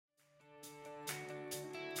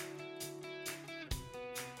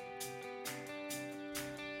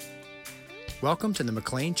Welcome to the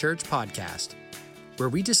McLean Church Podcast, where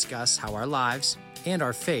we discuss how our lives and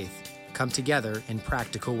our faith come together in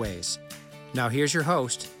practical ways. Now here's your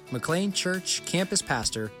host, McLean Church Campus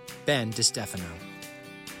Pastor, Ben DiStefano.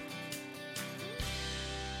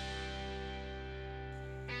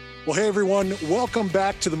 Well, hey everyone, welcome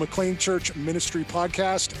back to the McLean Church Ministry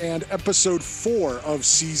Podcast and episode 4 of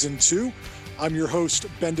season 2. I'm your host,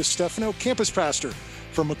 Ben DiStefano, campus pastor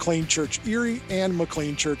from McLean Church Erie and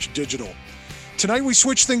McLean Church Digital. Tonight we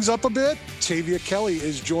switch things up a bit. Tavia Kelly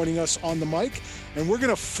is joining us on the mic, and we're going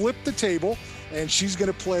to flip the table, and she's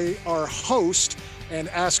going to play our host and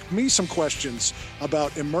ask me some questions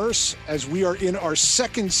about Immerse as we are in our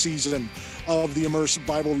second season of the Immerse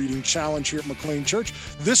Bible Reading Challenge here at McLean Church.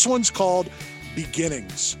 This one's called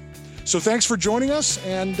Beginnings. So thanks for joining us,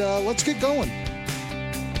 and let's get going.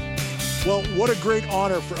 Well, what a great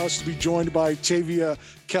honor for us to be joined by Tavia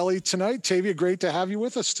Kelly tonight. Tavia, great to have you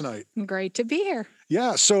with us tonight. Great to be here.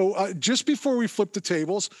 Yeah, so just before we flip the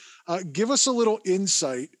tables, give us a little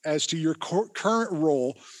insight as to your current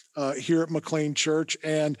role here at McLean Church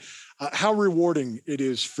and how rewarding it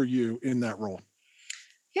is for you in that role.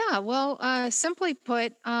 Yeah, well, simply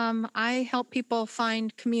put, I help people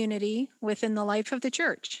find community within the life of the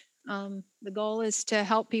church. The goal is to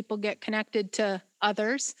help people get connected to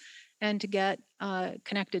others and to get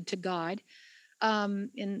connected to God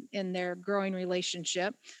in their growing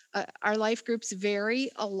relationship. Our life groups vary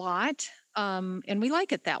a lot, and we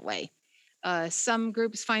like it that way. Some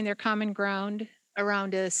groups find their common ground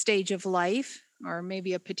around a stage of life or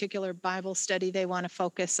maybe a particular Bible study they want to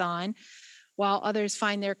focus on, while others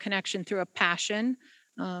find their connection through a passion,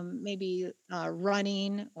 maybe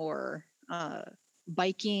running or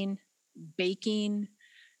biking, baking,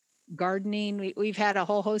 gardening. We've had a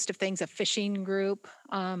whole host of things, a fishing group.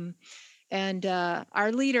 And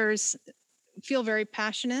our leaders feel very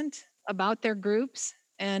passionate about their groups.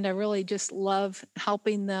 And I really just love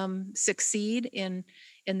helping them succeed in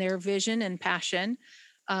their vision and passion.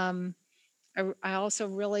 I also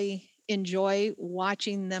really enjoy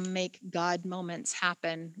watching them make God moments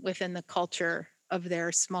happen within the culture of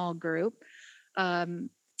their small group. I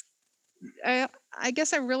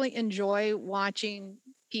guess I really enjoy watching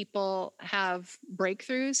people have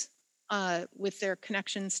breakthroughs with their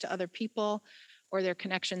connections to other people or their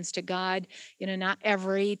connections to God. You know, not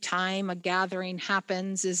every time a gathering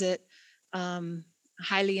happens is it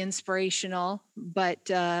highly inspirational, but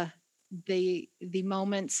the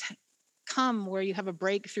moments come where you have a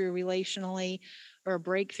breakthrough relationally or a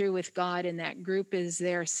breakthrough with God, and that group is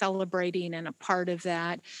there celebrating and a part of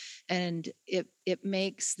that, and it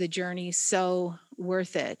makes the journey so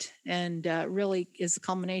worth it, and really is the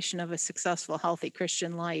culmination of a successful, healthy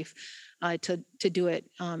Christian life to do it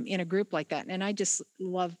in a group like that. And I just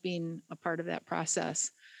love being a part of that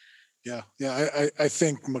process. Yeah. I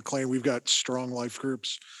think, McLean, we've got strong life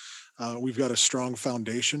groups. We've got a strong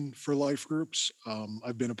foundation for life groups.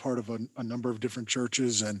 I've been a part of a number of different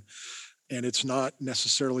churches, and it's not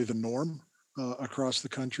necessarily the norm across the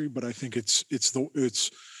country, but I think it's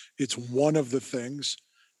one of the things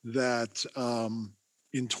that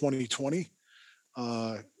in 2020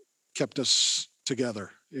 kept us together.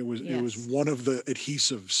 It was one of the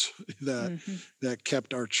adhesives that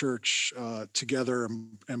kept our church together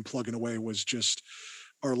and plugging away, was just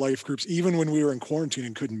our life groups. Even when we were in quarantine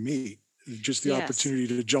and couldn't meet, just the opportunity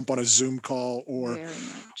to jump on a Zoom call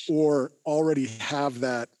or already have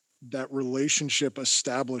that relationship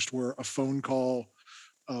established where a phone call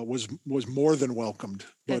was more than welcomed,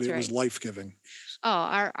 but That's it right. was life-giving.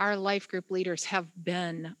 Oh, our life group leaders have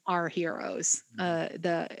been our heroes.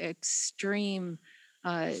 The extreme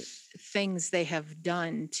things they have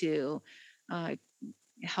done to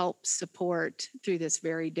help support through this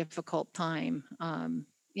very difficult time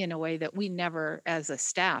in a way that we never as a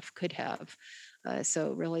staff could have.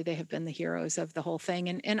 So really they have been the heroes of the whole thing.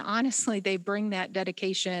 And honestly, they bring that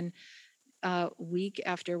dedication week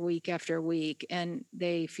after week after week, and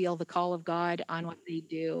they feel the call of God on what they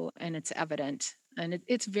do, and it's evident. And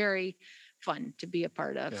it's very fun to be a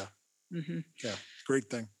part of. Yeah. Mm-hmm. Yeah, great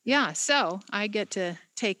thing. Yeah, so I get to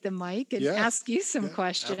take the mic and ask you some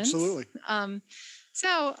questions. Absolutely.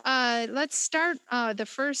 So let's start the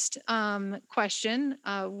first question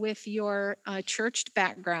with your church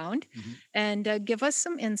background, and give us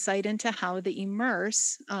some insight into how the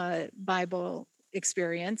Immerse Bible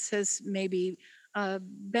experience has maybe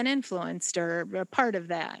been influenced or a part of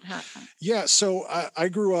that. Yeah, so I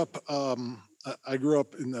grew up. I grew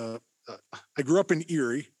up in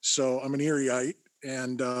Erie, so I'm an Erieite,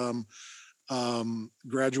 and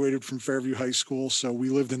graduated from Fairview High School. So we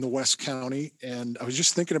lived in the West County. And I was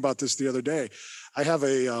just thinking about this the other day. I have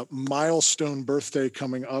a milestone birthday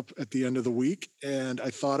coming up at the end of the week. And I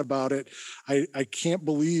thought about it. I can't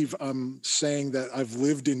believe I'm saying that I've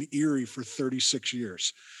lived in Erie for 36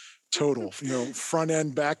 years total, front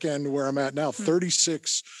end, back end, where I'm at now,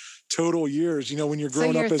 36 total years, when you're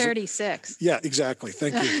growing up as 36. Yeah, exactly.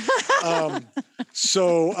 Thank you.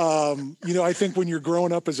 I think when you're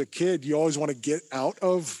growing up as a kid, you always want to get out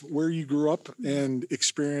of where you grew up and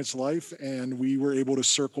experience life. And we were able to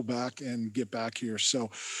circle back and get back here. So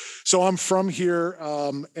I'm from here,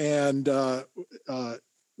 and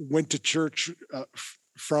went to church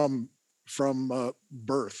from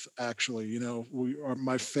birth. Actually,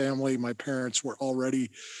 my family, my parents were already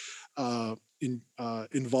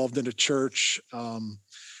involved in a church,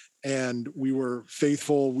 and we were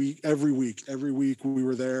faithful. Every week we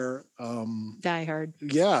were there. Die hard.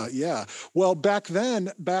 Yeah. Well, back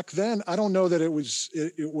then, I don't know that it was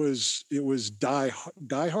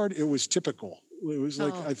die hard. It was typical. It was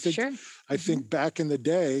like, I think back in the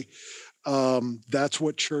day, that's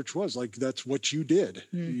what church was like. That's what you did.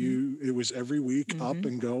 It was every week up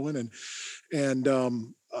and going, and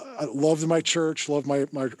I loved my church, loved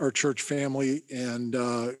our church family. And,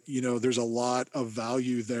 there's a lot of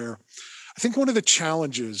value there. I think one of the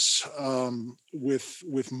challenges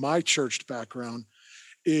with my church background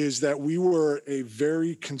is that we were a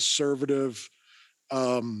very conservative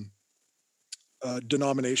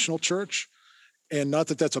denominational church. And not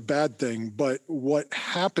that that's a bad thing, but what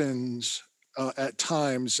happens at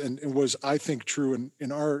times, and it was, I think, true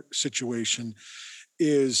in our situation,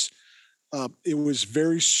 is it was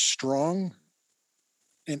very strong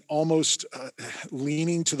and almost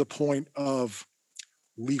leaning to the point of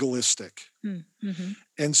legalistic. Mm-hmm.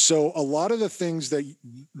 And so a lot of the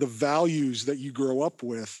values that you grow up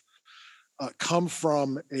with come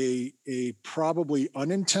from a probably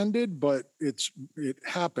unintended, but it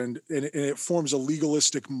happened, and it forms a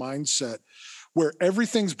legalistic mindset where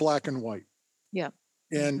everything's black and white. Yeah.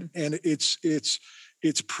 And it's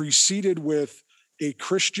preceded with a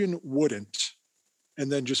Christian wouldn't,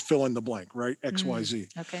 and then just fill in the blank, right? X, Y, Z.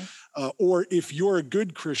 Okay. Or if you're a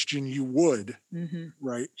good Christian, you would,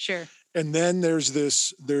 right? Sure. And then there's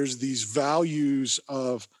these values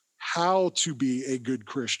of how to be a good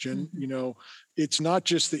Christian. It's not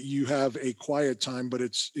just that you have a quiet time, but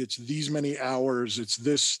it's these many hours, it's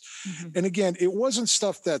this. And again, it wasn't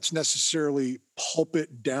stuff that's necessarily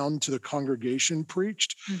pulpit down to the congregation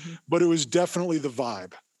preached, but it was definitely the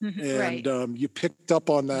vibe. And you picked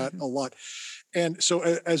up on that a lot. And so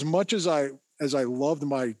as much as I loved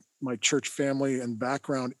my church family and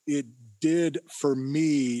background, it did, for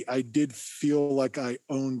me, I did feel like I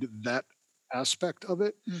owned that aspect of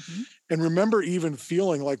it. And remember even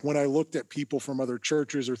feeling like when I looked at people from other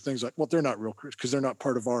churches or things like, well, they're not real Christians because they're not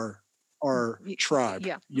part of our tribe.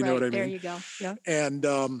 Yeah. You know what I mean? There you go. Yeah. And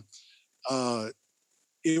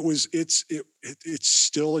it's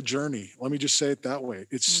still a journey. Let me just say it that way.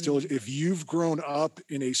 It's still, if you've grown up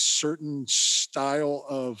in a certain style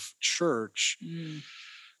of church,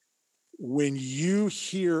 when you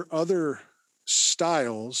hear other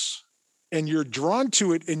styles and you're drawn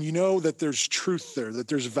to it, and you know that there's truth there, that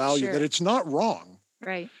there's value, that it's not wrong,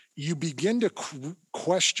 right? You begin to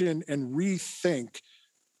question and rethink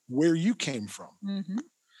where you came from.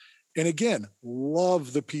 And again,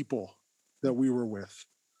 love the people that we were with.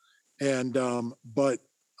 And, but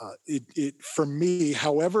it for me,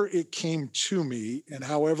 however it came to me, and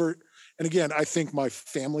again, I think my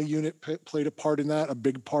family unit played a part in that, a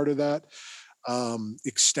big part of that.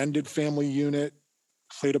 Extended family unit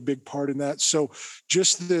played a big part in that. So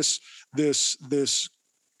just this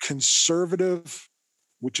conservative,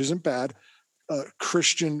 which isn't bad,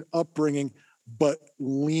 Christian upbringing, but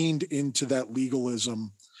leaned into that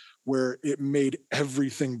legalism where it made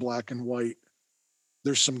everything black and white.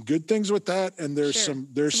 There's some good things with that, and there's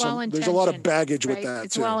a lot of baggage with that.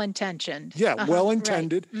 It's too. well-intentioned. Yeah,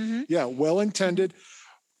 well-intended. Right. Yeah, well-intended.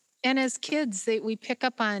 And as kids, we pick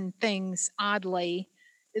up on things oddly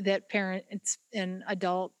that parents and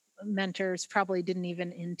adult mentors probably didn't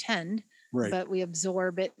even intend, but we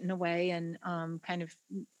absorb it in a way and kind of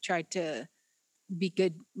try to be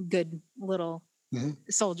good little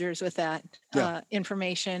soldiers with that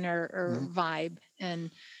information or vibe. And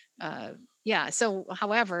so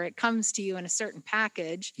however it comes to you in a certain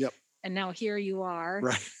package, and now here you are,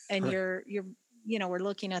 and you're we're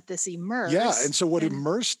looking at this Immerse. Yeah. And so what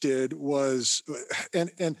Immerse did was, and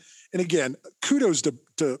again, kudos to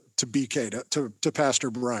BK, to Pastor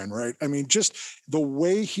Brian, right? I mean, just the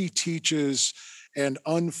way he teaches and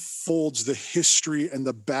unfolds the history and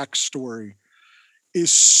the backstory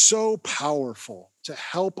is so powerful to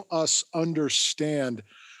help us understand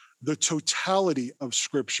the totality of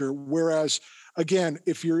Scripture. Whereas, again,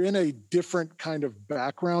 if you're in a different kind of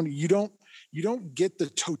background, you don't get the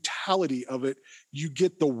totality of it. You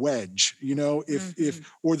get the wedge,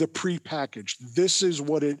 if or the prepackaged. This is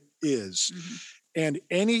what it is. And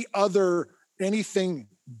anything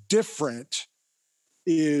different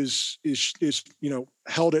is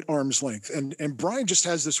held at arm's length. And Brian just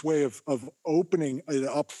has this way of opening it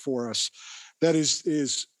up for us that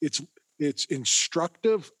it's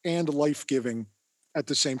instructive and life-giving at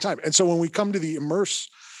the same time. And so when we come to the Immerse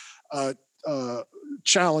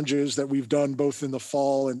challenges that we've done both in the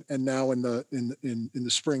fall and now in the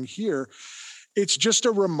spring here, it's just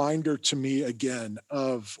a reminder to me again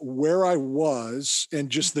of where I was and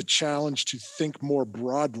just the challenge to think more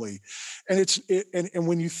broadly. And and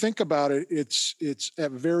when you think about it, it's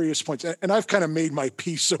at various points. And I've kind of made my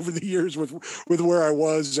peace over the years with where I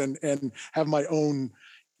was and have my own,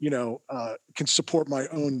 can support my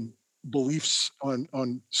own beliefs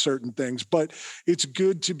on certain things. But it's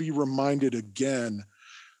good to be reminded again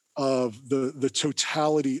of the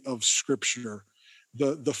totality of Scripture,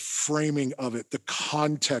 the framing of it, the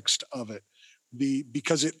context of it,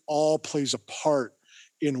 because it all plays a part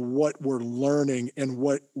in what we're learning and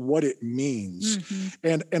what it means.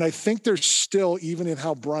 And I think there's still, even in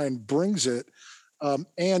how Brian brings it,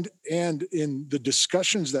 and in the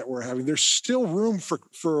discussions that we're having, there's still room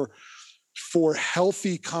for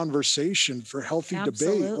healthy conversation, for healthy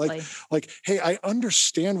debate. Like, hey, I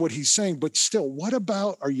understand what he's saying, but still, what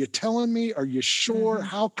about, are you telling me? Are you sure?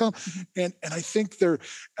 How come? And I think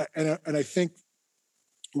I think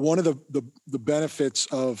one of the benefits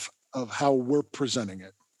of how we're presenting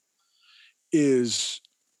it is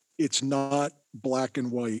it's not black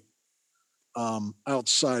and white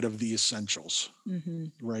outside of the essentials,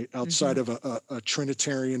 right? Outside of a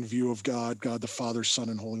Trinitarian view of God the Father, Son,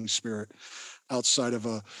 and Holy Spirit, outside of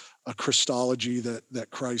a Christology that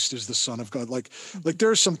Christ is the Son of God. Like there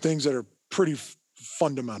are some things that are pretty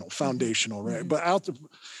fundamental, foundational, right? But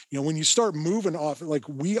when you start moving off, like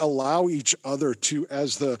we allow each other to,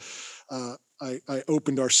 as I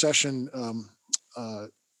opened our session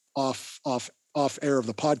off air of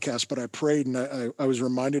the podcast, but I prayed and I was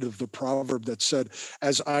reminded of the proverb that said,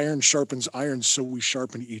 as iron sharpens iron, so we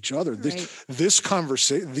sharpen each other. Right. This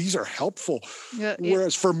conversation, these are helpful.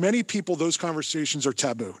 Whereas for many people, those conversations are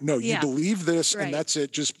taboo. No, you believe this and that's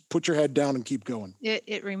it. Just put your head down and keep going.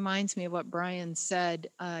 It reminds me of what Brian said.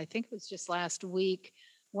 I think it was just last week.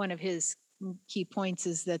 One of his key points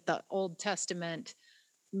is that the Old Testament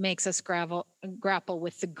makes us grapple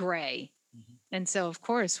with the gray. And so, of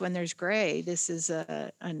course, when there's gray, this is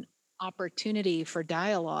an opportunity for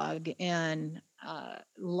dialogue, and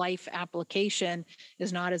life application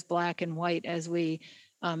is not as black and white as we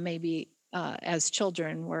maybe as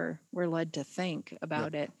children were led to think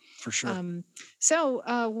about it. For sure.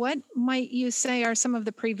 So what might you say are some of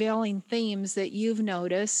the prevailing themes that you've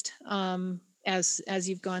noticed as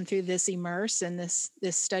you've gone through this Immerse and this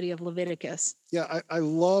study of Leviticus? Yeah, I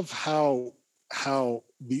love how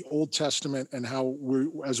the Old Testament and how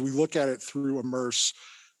as we look at it through Immerse,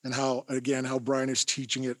 and how Brian is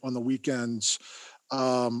teaching it on the weekends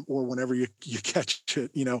or whenever you catch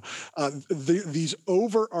it, these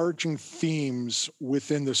overarching themes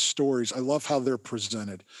within the stories. I love how they're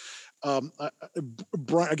presented.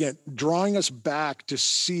 Brian, again, drawing us back to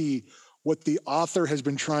see what the author has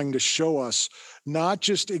been trying to show us, not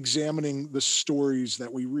just examining the stories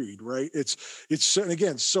that we read, right? It's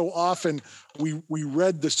again, so often we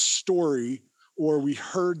read the story or we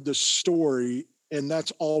heard the story and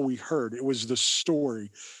that's all we heard. It was the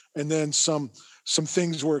story. And then some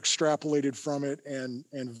things were extrapolated from it and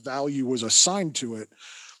value was assigned to it.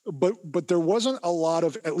 But there wasn't a lot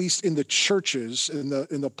of, at least in the churches, in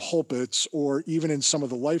the pulpits, or even in some of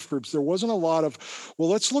the life groups, there wasn't a lot of, well,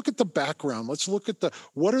 let's look at the background. Let's look at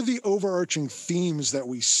what are the overarching themes that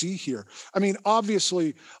we see here? I mean,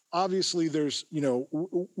 obviously there's,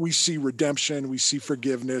 we see redemption, we see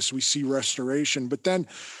forgiveness, we see restoration, but then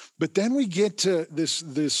we get to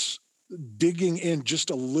this digging in just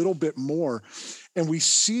a little bit more, and we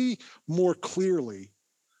see more clearly,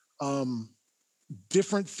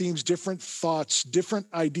 different themes, different thoughts, different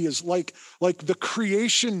ideas, like the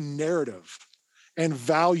creation narrative and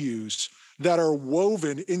values that are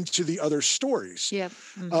woven into the other stories. Yep.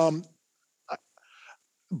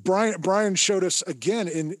 Brian showed us again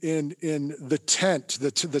in the tent,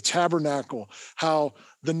 the tabernacle, how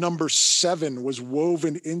the number 7 was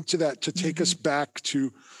woven into that to take us back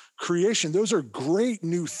to creation. Those are great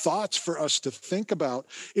new thoughts for us to think about.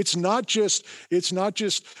 It's not just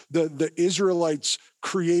the Israelites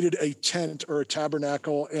created a tent or a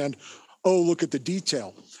tabernacle and, oh, look at the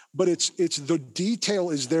detail. But it's the detail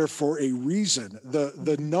is there for a reason.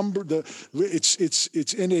 The number,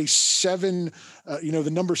 it's in a 7. The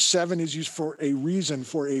number 7 is used for a reason,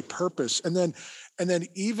 for a purpose. And then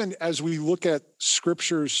even as we look at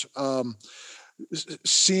scriptures,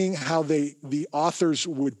 seeing how the authors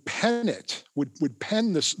would pen it, would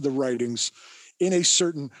pen the writings in a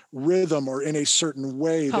certain rhythm or in a certain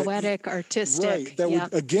way, poetic, artistic. Right. That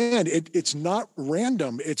would, again, it's not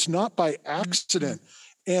random. It's not by accident.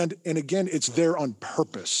 And again, it's there on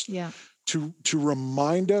purpose. Yeah. To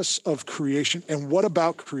remind us of creation. And what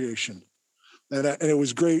about creation? And it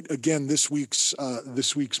was great. Again, this week's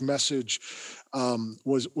message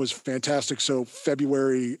was fantastic. So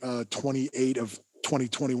February 28 of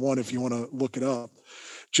 2021, if you want to look it up,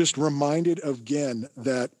 just reminded again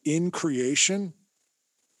that in creation,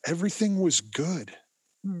 everything was good.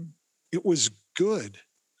 It was good.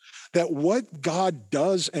 That what God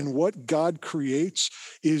does and what God creates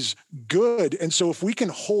is good. And so if we can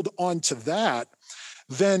hold on to that,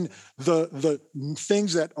 then the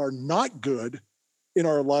things that are not good in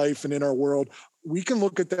our life and in our world, we can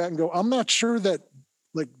look at that and go, I'm not sure that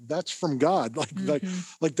that's from God.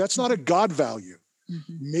 Like that's not a God value.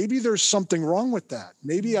 Maybe there's something wrong with that.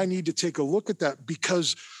 Maybe I need to take a look at that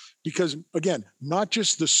because again, not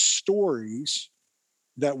just the stories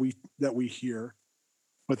that we hear,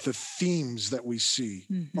 but the themes that we see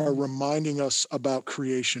are reminding us about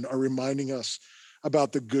creation, are reminding us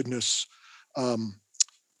about the goodness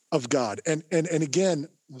of God. And again,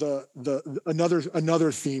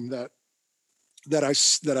 another theme that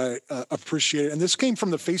I appreciated, and this came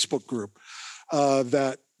from the Facebook group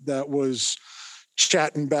that was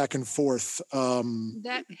chatting back and forth.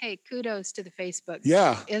 Hey, kudos to the Facebook.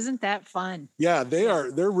 Yeah. Isn't that fun? Yeah,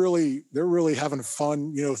 they're really having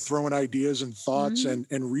fun, throwing ideas and thoughts and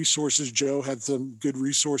resources. Joe had some good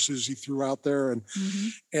resources he threw out there.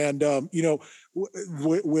 And I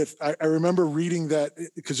remember reading that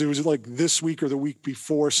because it was like this week or the week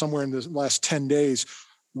before, somewhere in the last 10 days,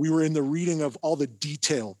 we were in the reading of all the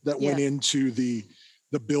detail that went into the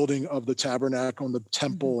building of the tabernacle and the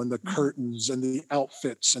temple and the curtains and the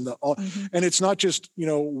outfits and and it's not just,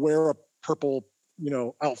 wear a purple,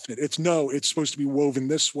 outfit. It's supposed to be woven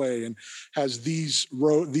this way and has these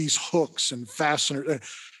hooks and fasteners.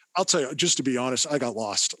 I'll tell you, just to be honest, I got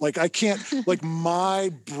lost. Like I can't,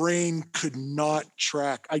 my brain could not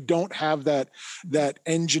track. I don't have that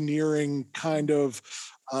engineering kind of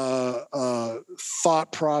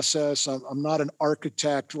thought process. I'm not an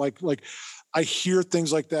architect. Like I hear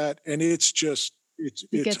things like that, and it's just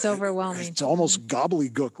it gets overwhelming. It's almost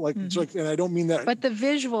gobbledygook. It's like, and I don't mean that. But the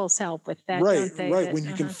visuals help with that, right? don't they? Right. When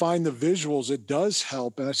you can find the visuals, it does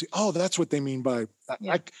help. And I say, oh, that's what they mean by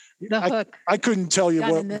the hook. I couldn't tell you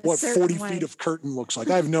what 40 feet of curtain looks like.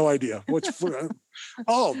 I have no idea. That's what.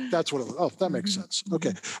 That makes sense.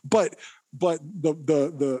 Okay, but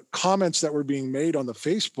the comments that were being made on the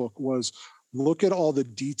Facebook was, look at all the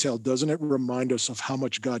detail. Doesn't it remind us of how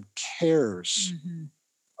much God cares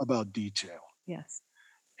about detail? Yes.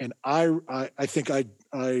 And I think I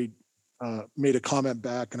made a comment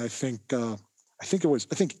back, and I think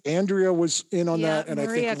Andrea was in on that, and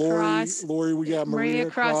Maria I think Cross. Maria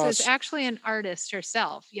Cross is actually an artist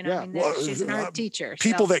herself. She's an art teacher.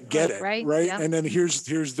 People that get it, right? Yeah. And then here's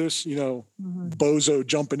this, bozo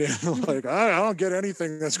jumping in like, I don't get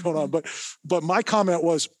anything that's going on. But my comment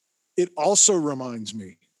was, it also reminds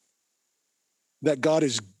me that God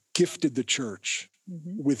has gifted the church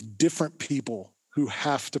with different people who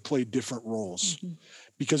have to play different roles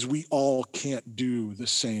because we all can't do the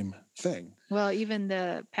same thing. Well, even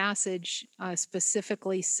the passage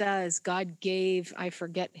specifically says God gave, I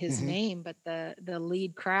forget his name, but the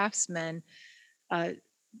lead craftsman,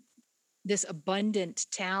 this abundant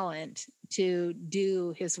talent to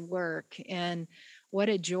do his work. And what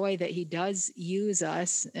a joy that he does use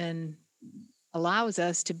us and allows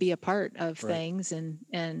us to be a part of things,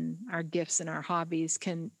 and our gifts and our hobbies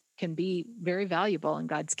can be very valuable in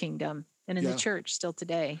God's kingdom and in the church still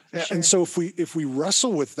today. Sure. And so if we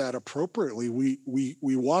wrestle with that appropriately, we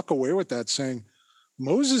walk away with that saying,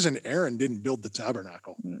 Moses and Aaron didn't build the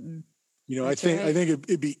tabernacle. I think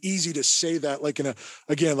it'd be easy to say that, like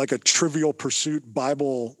like a Trivial Pursuit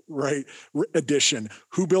Bible edition.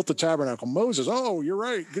 Who built the tabernacle? Moses. Oh, you're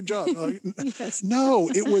right. Good job. Yes. No,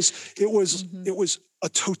 it was a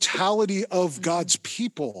totality of God's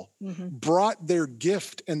people brought their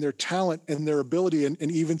gift and their talent and their ability. And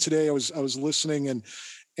even today, I was listening,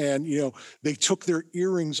 and they took their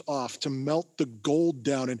earrings off to melt the gold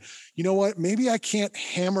down. And you know what? Maybe I can't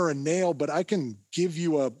hammer a nail, but I can give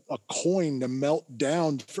you a coin to melt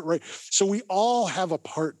down, right? So we all have a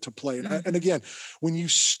part to play. And again, when you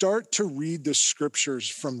start to read the scriptures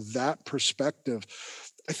from that perspective,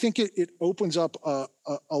 I think it opens up a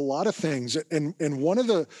lot of things. And one of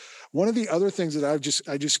the other things that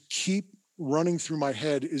I just keep running through my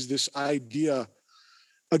head is this idea.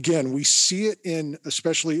 Again, we see it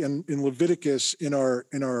especially in Leviticus, in our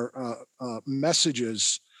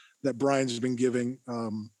messages that Brian's been giving,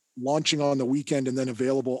 launching on the weekend and then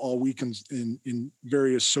available all weekends in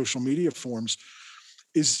various social media forms.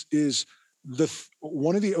 Is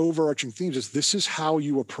one of the overarching themes is this is how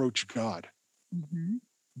you approach God. Mm-hmm.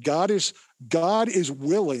 God is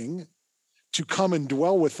willing to come and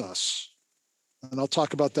dwell with us, and I'll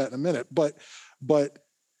talk about that in a minute. But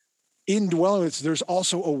in dwelling with us, there's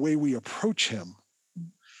also a way we approach Him,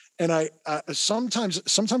 and I sometimes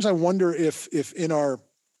I wonder if in our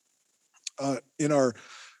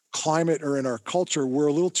climate or in our culture we're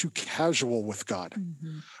a little too casual with God.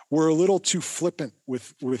 Mm-hmm. We're a little too flippant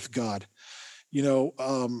with God. We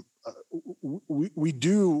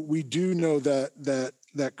do know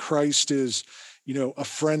that Christ is, a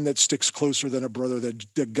friend that sticks closer than a brother,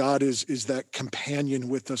 that God is that companion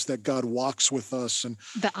with us, that God walks with us. And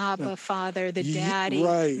the Abba Father, the Daddy.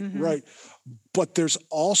 Right, mm-hmm. Right. But there's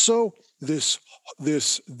also this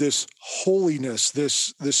holiness,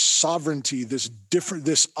 this sovereignty,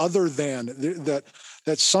 this other than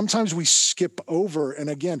that sometimes we skip over. And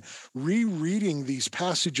again, rereading these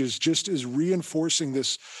passages just is reinforcing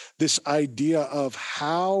this idea of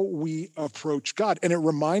how we approach God. And it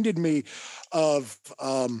reminded me of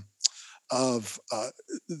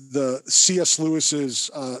the C.S. Lewis's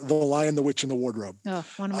The Lion, the Witch, and the Wardrobe. Oh,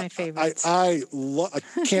 one of my favorites. I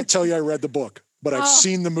can't tell you I read the book, but I've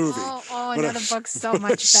seen the movie. I know the book's so much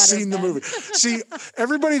better. I've seen the movie. See,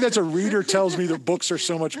 everybody that's a reader tells me that books are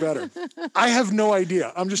so much better. I have no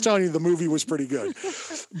idea. I'm just telling you the movie was pretty good.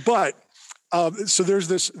 But so there's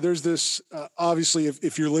this obviously,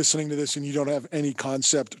 if you're listening to this and you don't have any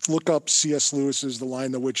concept, look up C.S. Lewis's The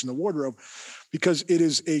Lion, the Witch, and the Wardrobe, because it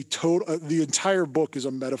is the entire book is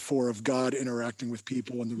a metaphor of God interacting with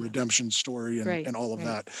people and the redemption story and all of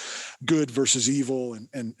that, good versus evil and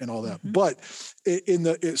all that. Mm-hmm. But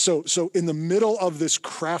so in the middle of this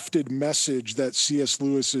crafted message that C.S.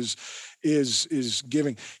 Lewis is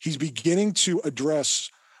giving, he's beginning to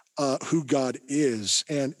address who God is,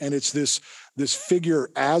 and it's this figure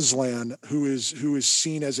Aslan who is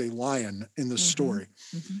seen as a lion in the story,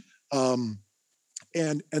 mm-hmm.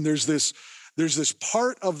 And there's this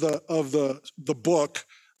part of the book,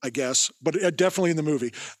 I guess, but definitely in the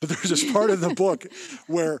movie. But there's this part of the book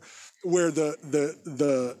where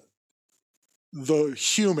the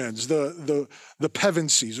humans, the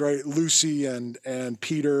Pevensies, right? Lucy and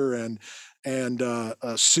Peter and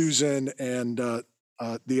Susan and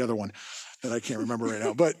the other one that I can't remember right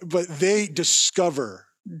now. But they discover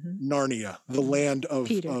mm-hmm. Narnia, the land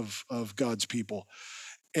of God's people.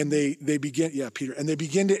 And they begin, Peter, and they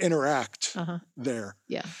begin to interact there.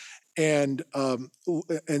 Yeah. And so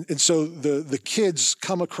the kids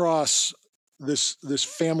come across this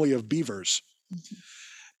family of beavers. Mm-hmm.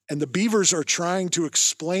 And the beavers are trying to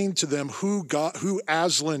explain to them who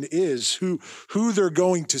Aslan is, who they're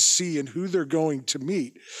going to see and who they're going to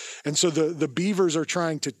meet. And so the beavers are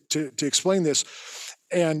trying to explain this.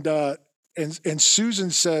 And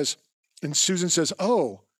Susan says,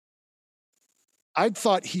 "Oh, I'd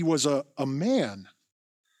thought he was a man.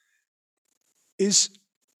 Is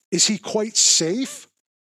he quite safe?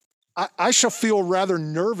 I shall feel rather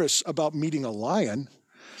nervous about meeting a lion."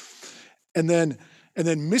 And then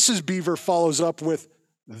Mrs. Beaver follows up with,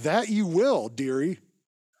 "That you will, dearie.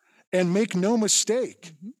 And make no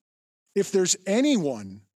mistake, mm-hmm. if there's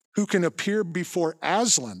anyone who can appear before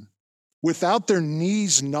Aslan without their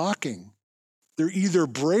knees knocking, they're either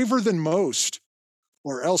braver than most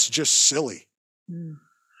or else just silly." Mm.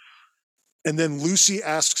 And then Lucy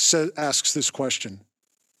asks this question,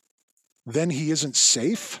 "Then he isn't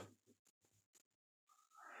safe?"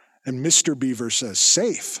 And Mr. Beaver says,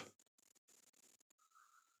 "Safe?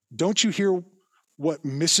 Don't you hear what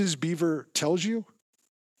Mrs. Beaver tells you?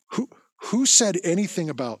 Who said anything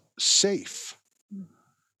about safe?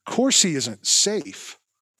 Of course he isn't safe,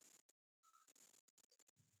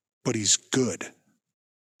 but he's good.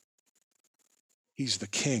 He's the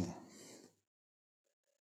king.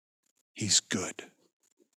 He's good."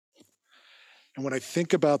 And when I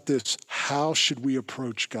think about this, how should we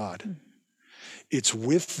approach God? It's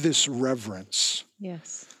with this reverence.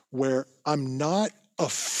 Yes. Where I'm not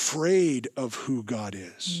afraid of who God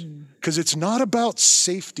is. Because it's not about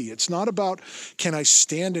safety. It's not about, can I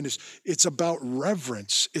stand in this? It's about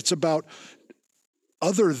reverence. It's about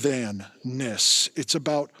other than-ness. It's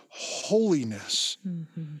about holiness.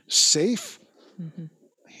 Safe?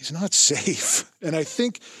 He's not safe. And I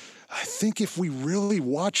think if we really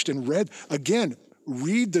watched and read, again,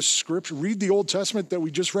 read the scripture, read the Old Testament that we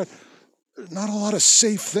just read, not a lot of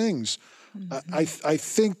safe things. I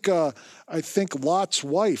think Lot's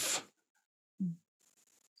wife,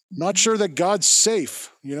 not sure that God's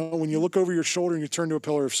safe. You know, when you look over your shoulder and you turn to a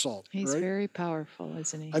pillar of salt. He's right? very powerful,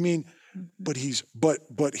 isn't he? I mean, but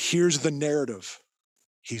here's the narrative.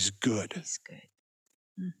 He's good. He's good.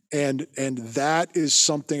 And that is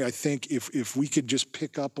something I think if we could just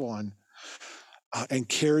pick up on and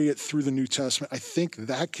carry it through the New Testament, I think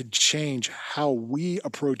that could change how we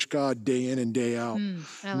approach God day in and day out.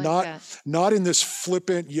 I like that. Not in this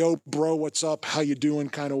flippant, yo, bro, what's up, how you doing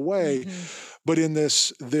kind of way, but in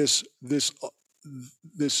this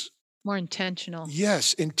More intentional.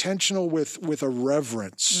 Yes, intentional with a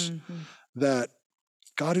reverence that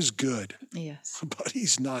God is good. Yes. But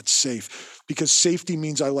he's not safe, because safety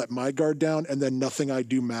means I let my guard down and then nothing I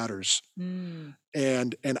do matters.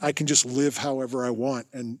 And I can just live however I want,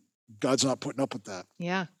 and God's not putting up with that.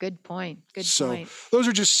 Yeah, good point. Good So point. those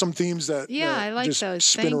are just some themes that I like just those.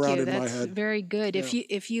 spin Thank around you. in my That's head. very good. Yeah.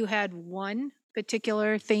 If you had one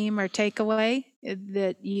particular theme or takeaway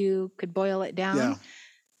that you could boil it down. Yeah.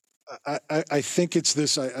 I think it's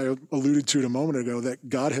this, I alluded to it a moment ago, that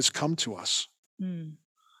God has come to us,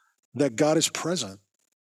 that God is present,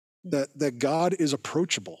 that God is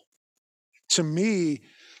approachable. To me,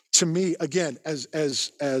 again, as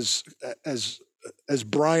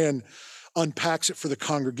Brian unpacks it for the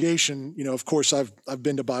congregation, you know, of course I've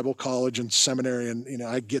been to Bible college and seminary, and you know,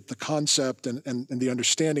 I get the concept and the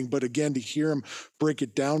understanding, but again, to hear him break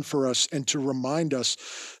it down for us and to remind us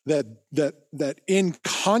that in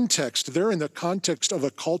context, they're in the context of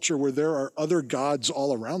a culture where there are other gods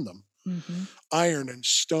all around them. Iron and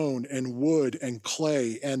stone and wood and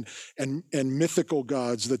clay and mythical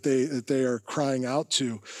gods that they are crying out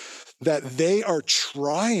to, that they are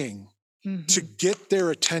trying to get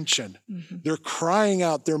their attention. They're crying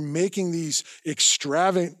out, they're making these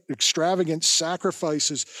extravagant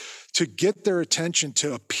sacrifices to get their attention,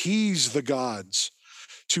 to appease the gods,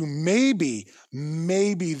 to maybe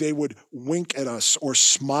they would wink at us or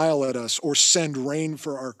smile at us or send rain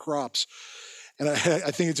for our crops. And I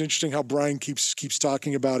think it's interesting how Brian keeps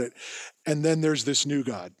talking about it. And then there's this new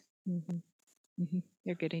God.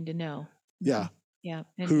 You're getting to know. Yeah. Yeah,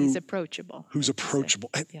 and he's approachable. Who's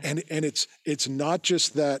approachable. And it's not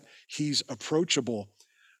just that he's approachable,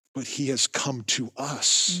 but he has come to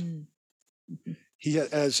us. He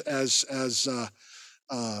as the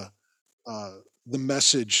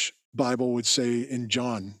Message Bible would say in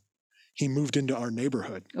John, he moved into our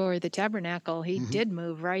neighborhood. Or the tabernacle, he did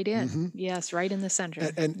move right in. Yes, right in the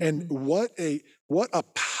center. And what a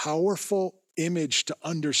powerful image to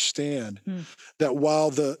understand that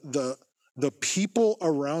while the people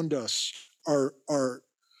around us are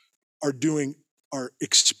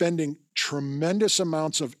expending tremendous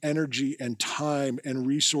amounts of energy and time and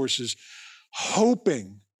resources,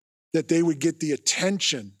 hoping that they would get the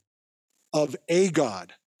attention of a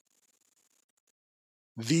God,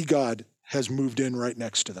 the God has moved in right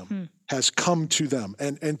next to them, has come to them.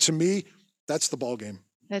 And to me, that's the ball game.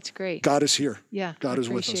 That's great. God is here. Yeah, God is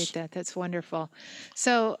with us. Appreciate that. That's wonderful.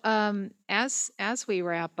 So as we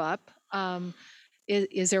wrap up,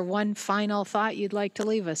 is there one final thought you'd like to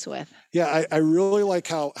leave us with? Yeah, I really like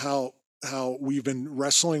how we've been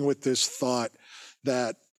wrestling with this thought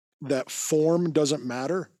that form doesn't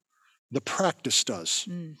matter, the practice does.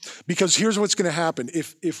 Because here's what's going to happen.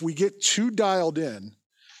 If we get too dialed in,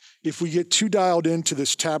 into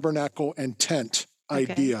this tabernacle and tent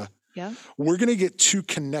idea, we're going to get too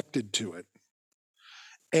connected to it.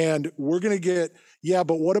 And we're going to get,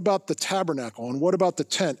 but what about the tabernacle? And what about the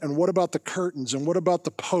tent? And what about the curtains? And what about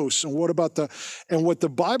the posts? And what the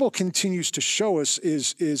Bible continues to show us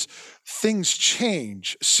is things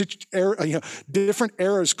change. Different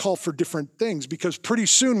eras call for different things, because pretty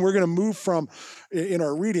soon we're going to move from, in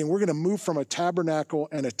our reading, we're going to move from a tabernacle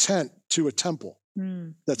and a tent to a temple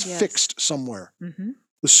that's fixed somewhere.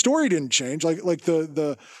 The story didn't change. Like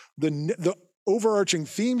the overarching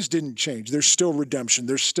themes didn't change. There's still redemption.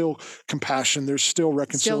 There's still compassion. There's still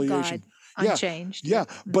reconciliation. Still God, unchanged.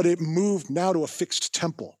 But it moved now to a fixed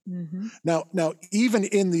temple. Now, even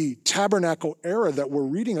in the tabernacle era that we're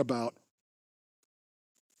reading about,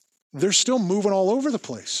 they're still moving all over the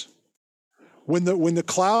place. When the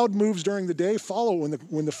cloud moves during the day, follow it.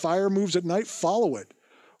 When the fire moves at night, follow it.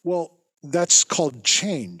 Well, that's called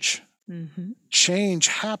change. Mm-hmm. Change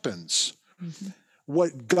happens. Mm-hmm.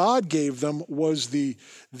 What God gave them was the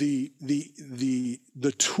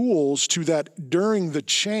tools to that during the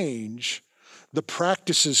change, the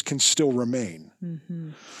practices can still remain.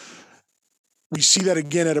 Mm-hmm. We see that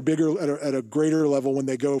again at a greater level when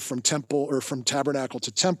they go from temple or from tabernacle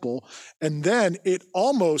to temple, and then it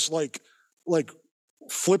almost like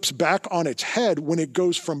flips back on its head when it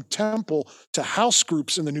goes from temple to house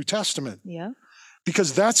groups in the New Testament. Yeah,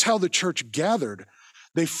 because that's how the church gathered.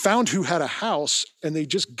 They found who had a house, and they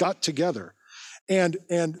just got together. And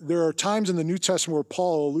there are times in the New Testament where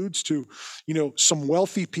Paul alludes to, some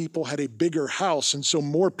wealthy people had a bigger house, and so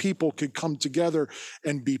more people could come together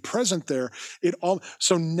and be present there.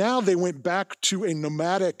 So now they went back to a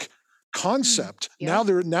nomadic concept. Yeah.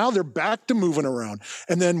 Now they're back to moving around.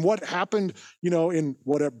 And then what happened, in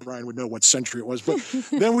whatever, Brian would know what century it was, but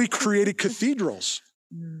then we created cathedrals.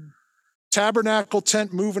 Tabernacle,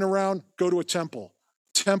 tent, moving around, go to a temple.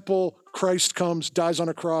 Temple, Christ comes, dies on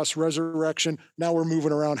a cross, resurrection. Now we're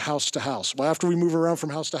moving around house to house. Well, after we move around from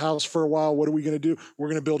house to house for a while, what are we going to do? We're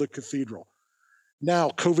going to build a cathedral. Now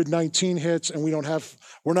COVID-19 hits and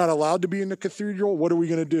we're not allowed to be in the cathedral. What are we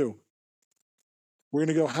going to do? We're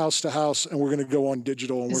going to go house to house, and we're going to go on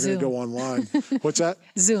digital, and we're going to go online. What's that?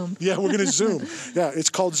 Zoom. Yeah, we're going to Zoom. Yeah, it's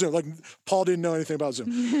called Zoom. Like Paul didn't know anything about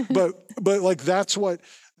Zoom, but like that's what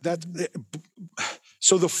that.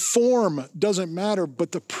 So the form doesn't matter,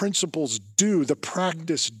 but the principles do. The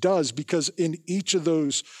practice does, because in each of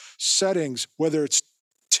those settings, whether it's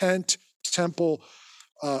tent, temple,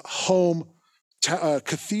 home,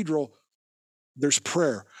 cathedral, there's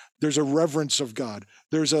prayer. There's a reverence of God.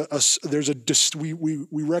 We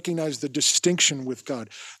recognize the distinction with God.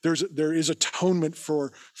 There is atonement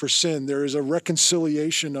for sin. There is a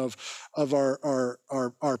reconciliation of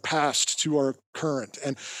our past to our current,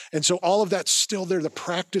 and so all of that's still there. The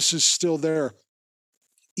practice is still there,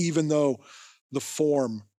 even though the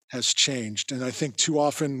form has changed. And I think too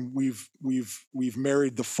often we've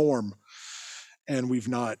married the form, and we've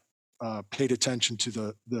not paid attention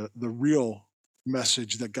to the real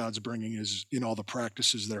message that God's bringing is in all the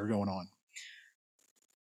practices that are going on.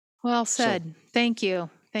 Well said. So, thank you.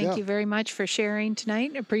 Thank you very much for sharing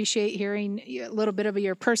tonight. Appreciate hearing a little bit of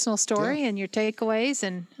your personal story and your takeaways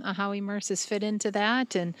and how Immerse fit into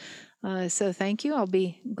that. And so thank you. I'll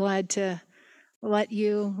be glad to let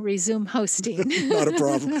you resume hosting. Not a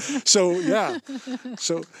problem.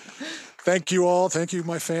 So, thank you all. Thank you,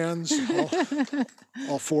 my fans.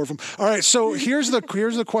 All four of them. All right. So here's the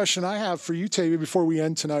question I have for you, Tavia, before we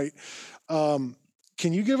end tonight.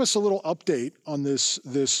 Can you give us a little update on this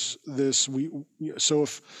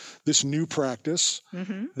new practice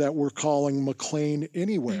that we're calling McLean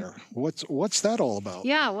Anywhere? What's that all about?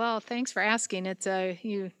 Yeah. Well, thanks for asking. It's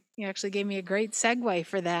you actually gave me a great segue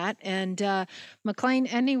for that. And McLean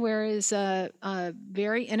Anywhere is a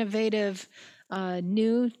very innovative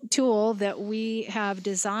new tool that we have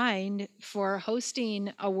designed for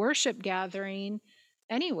hosting a worship gathering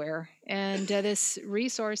anywhere. And this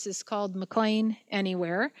resource is called McLean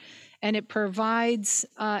Anywhere, and it provides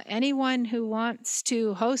anyone who wants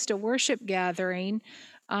to host a worship gathering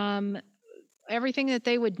everything that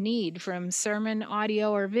they would need, from sermon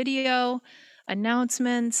audio or video,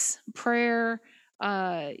 announcements, prayer,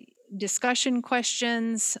 discussion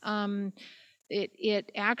questions.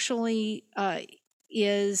 It actually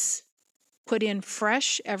is put in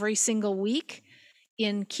fresh every single week,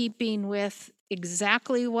 in keeping with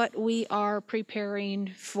exactly what we are preparing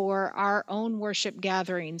for our own worship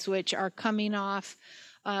gatherings, which are coming off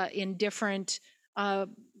in different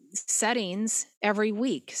settings every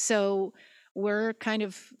week. So we're kind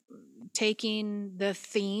of taking the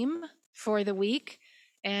theme for the week,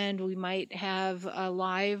 and we might have a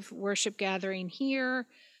live worship gathering here.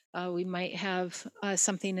 We might have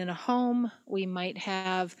something in a home. We might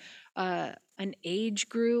have an age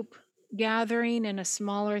group gathering and a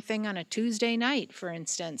smaller thing on a Tuesday night, for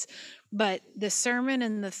instance. But the sermon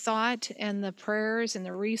and the thought and the prayers and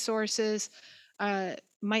the resources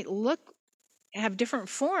might have different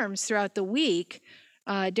forms throughout the week,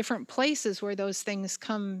 different places where those things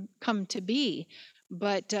come to be.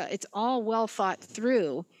 But it's all well thought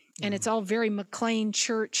through, and it's all very McLean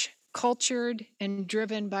Church cultured and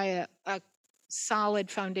driven by a solid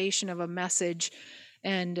foundation of a message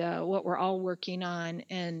and what we're all working on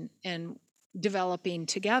and developing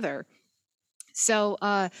together. So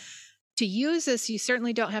to use this, you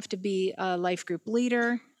certainly don't have to be a life group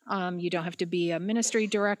leader. You don't have to be a ministry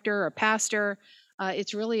director or pastor.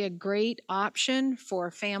 It's really a great option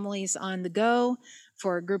for families on the go,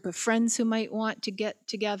 for a group of friends who might want to get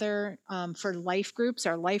together, for life groups.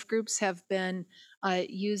 Our life groups have been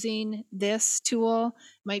using this tool,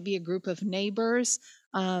 might be a group of neighbors.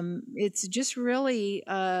 It's just really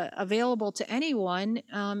available to anyone.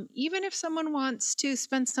 Even if someone wants to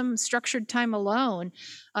spend some structured time alone,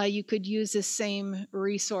 you could use the same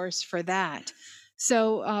resource for that.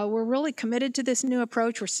 So we're really committed to this new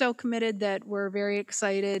approach. We're so committed that we're very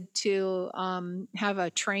excited to have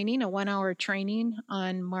a 1-hour training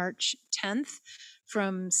on March 10th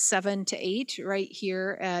from 7 to 8 right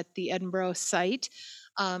here at the Edinboro site,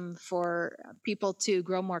 for people to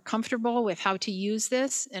grow more comfortable with how to use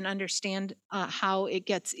this and understand how it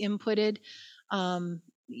gets inputted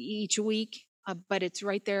each week. But it's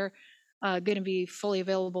right there, going to be fully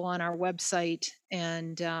available on our website.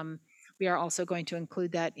 And we are also going to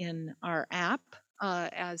include that in our app.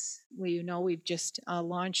 As we know, we've just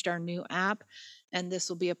launched our new app, and this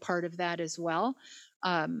will be a part of that as well.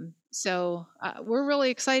 So we're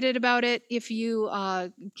really excited about it. If you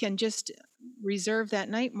can just reserve that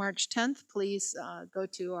night, March 10th, please go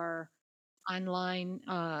to our online,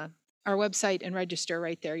 our website and register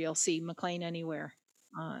right there. You'll see McLean Anywhere,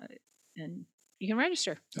 and you can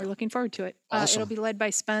register. We're looking forward to it. Awesome. It'll be led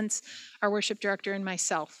by Spence, our worship director, and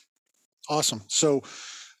myself. Awesome. So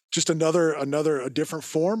just a different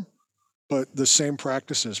form, but the same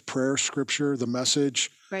practices: prayer, scripture, the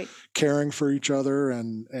message, right, caring for each other,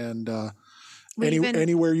 and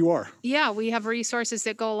anywhere you are. Yeah, we have resources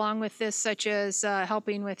that go along with this, such as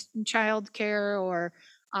helping with childcare or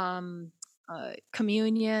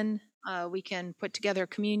communion. We can put together a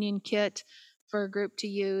communion kit for a group to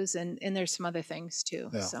use, and there's some other things too.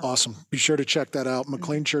 Yeah, so. Awesome. Be sure to check that out,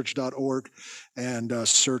 mcleanchurch.org, and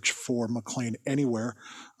search for McLean Anywhere.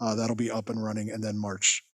 That'll be up and running, and then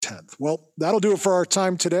March 10th. Well, that'll do it for our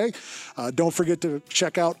time today. Don't forget to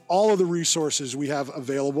check out all of the resources we have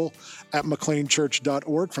available at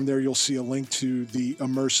mcleanchurch.org. From there, you'll see a link to the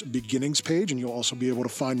Immerse Beginnings page, and you'll also be able to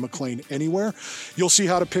find McLean Anywhere. You'll see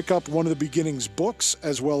how to pick up one of the Beginnings books,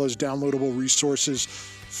 as well as downloadable resources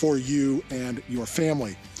for you and your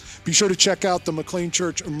family. Be sure to check out the McLean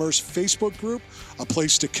Church Immerse Facebook group, a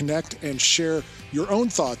place to connect and share your own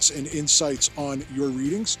thoughts and insights on your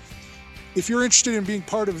readings. If you're interested in being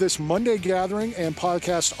part of this Monday gathering and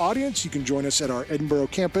podcast audience, you can join us at our Edinboro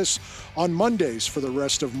campus on Mondays for the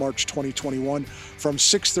rest of March 2021 from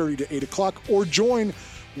 6:30 to 8 o'clock, or join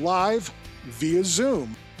live via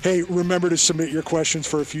Zoom. Hey, remember to submit your questions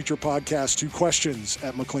for a future podcast to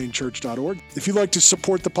questions@mcleanchurch.org. If you'd like to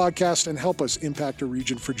support the podcast and help us impact a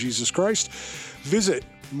region for Jesus Christ, visit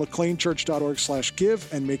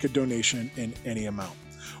mcleanchurch.org/give and make a donation in any amount.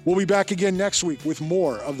 We'll be back again next week with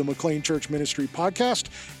more of the McLean Church Ministry podcast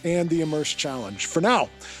and the Immerse Challenge. For now,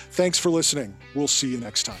 thanks for listening. We'll see you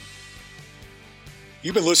next time.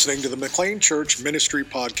 You've been listening to the McLean Church Ministry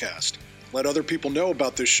podcast. Let other people know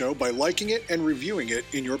about this show by liking it and reviewing it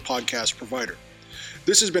in your podcast provider.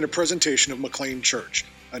 This has been a presentation of McLean Church,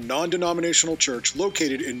 a non-denominational church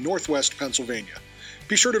located in Northwest Pennsylvania.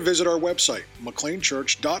 Be sure to visit our website,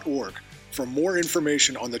 mcleanchurch.org, for more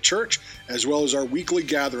information on the church, as well as our weekly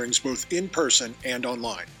gatherings both in person and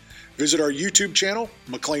online. Visit our YouTube channel,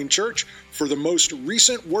 McLean Church, for the most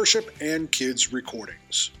recent worship and kids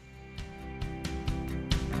recordings.